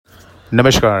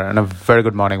Namaskar and a very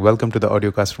good morning. Welcome to the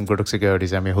audiocast from Kotak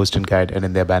Securities. I'm your host and guide,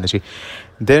 Anindya Bannerjee.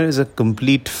 There is a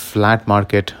complete flat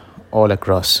market all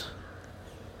across.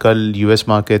 Kal US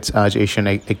markets, आज Asian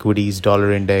equities,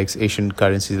 dollar index, Asian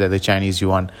currencies like the Chinese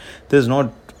yuan.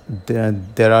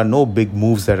 There are no big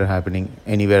moves that are happening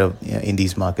anywhere in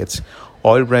these markets.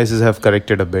 Oil prices have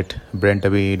corrected a bit. Brent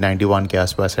अभी 91 के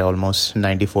आसपास है, almost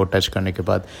 94 touch करने के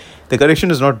बाद. The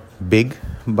correction is not big,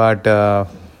 but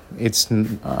it's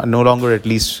no longer at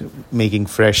least making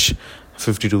fresh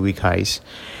 52-week highs.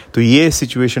 तो ये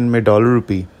situation में dollar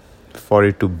rupee for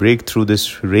it to break through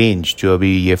this range जो अभी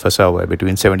ये फंसा हुआ है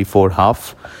between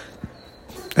 74.5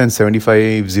 and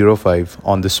 75.05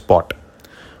 on the spot.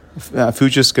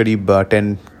 Futures करीब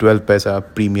 10-12 पैसा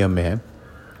premium में है.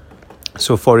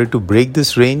 So for it to break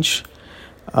this range,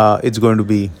 it's going to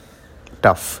be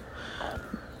tough.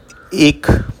 एक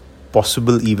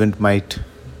possible event might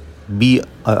be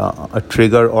a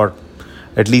trigger or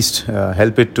at least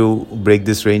help it to break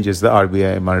this range is the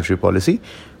RBI monetary policy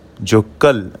जो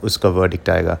कल उसका verdict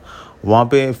आएगा. वहाँ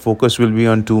पे focus will be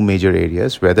on two major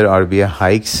areas, whether RBI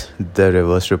hikes the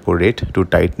reverse repo rate to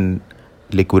tighten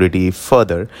liquidity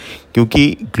further,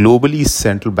 क्योंकि globally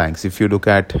central banks, if you look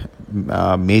at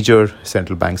major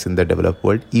central banks in the developed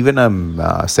world, even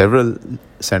several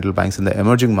central banks in the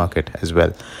emerging market as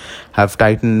well, have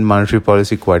tightened monetary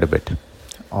policy quite a bit.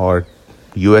 और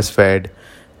US Fed,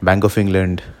 Bank of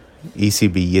England,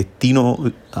 ECB, ये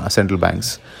तीनों central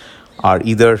banks are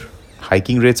either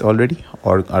hiking rates already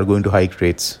or are going to hike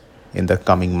rates in the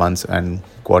coming months and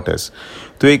quarters.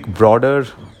 तो एक broader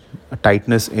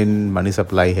tightness in money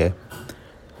supply है.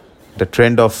 The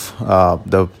trend of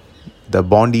the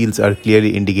bond yields are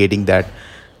clearly indicating that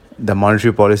the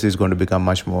monetary policy is going to become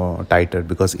much more tighter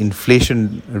because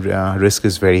inflation risk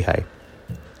is very high.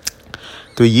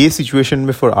 तो ये situation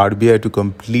में for RBI to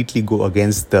completely go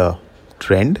against the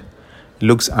trend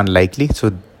looks unlikely.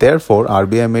 So therefore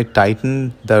RBI may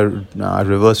tighten the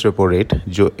reverse repo rate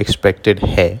जो expected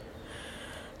है.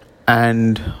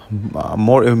 And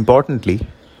more importantly,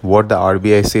 what the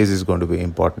RBI says is going to be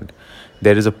important.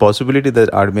 There is a possibility that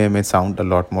RBI may sound a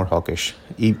lot more hawkish.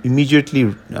 Immediately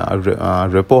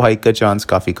repo hike का chance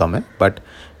काफ़ी कम है, but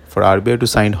for RBI to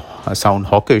sound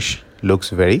hawkish looks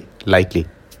very likely.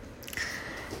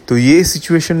 तो ये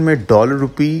situation में dollar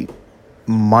rupee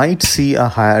might see a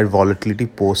higher volatility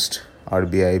post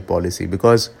RBI policy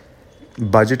because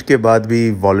budget के बाद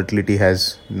भी volatility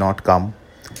has not come.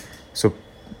 So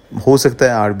हो सकता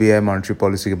है RBI monetary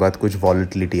policy के बाद कुछ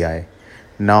volatility आए.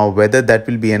 Now whether that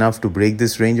will be enough to break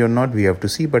this range or not, we have to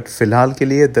see. But फिलहाल के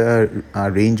लिए the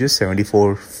range is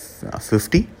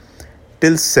 74.50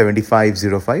 till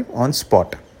 75.05 on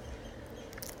spot.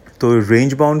 तो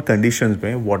range bound conditions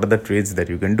में what are the trades that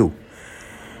you can do?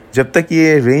 जब तक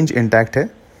ये range intact है,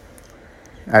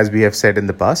 as we have said in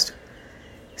the past,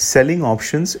 selling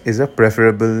options is a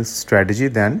preferable strategy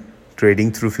than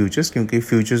trading through futures, क्योंकि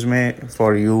futures में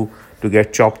for you to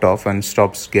get chopped off and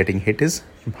stops getting hit is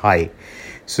high.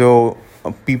 So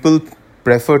people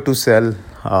prefer to sell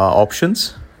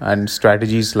options, and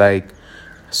strategies like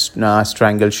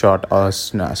strangle short or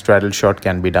straddle short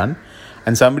can be done.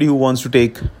 And somebody who wants to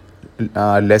take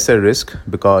lesser risk,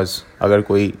 because अगर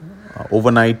कोई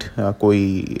overnight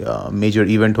कोई major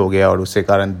event हो गया और उससे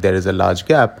कारण there is a large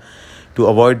gap, to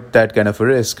avoid that kind of a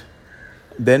risk,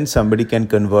 then somebody can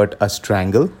convert a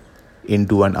strangle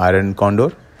into an iron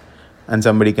condor, and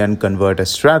somebody can convert a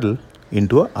straddle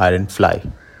into an iron fly.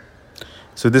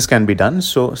 So this can be done.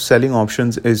 So selling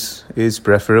options is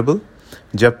preferable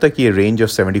जब तक ये range of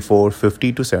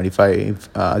 74.50 to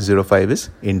 75.05 is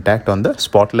intact on the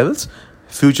spot levels.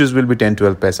 Futures will be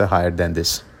 10-12 paisa higher than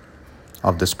this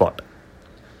of the spot.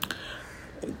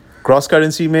 Cross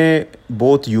currency में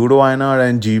both Euro INR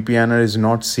and JPYINR is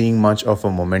not seeing much of a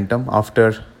momentum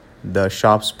after the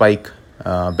sharp spike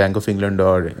Bank of England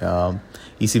और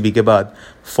ECB के बाद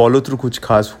follow through कुछ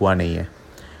खास हुआ नहीं है.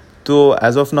 So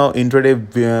as of now, intraday,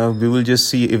 we will just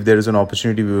see if there is an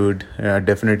opportunity. We would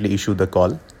definitely issue the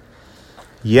call.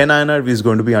 Yen INR is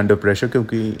going to be under pressure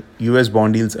because US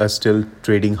bond yields are still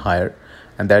trading higher,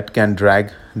 and that can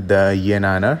drag the Yen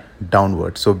INR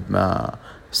downward. So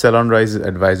sell on rise is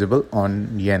advisable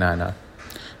on Yen INR.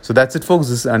 So that's it, folks.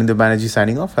 This is Anindya Bannerjee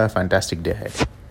signing off. Have a fantastic day ahead.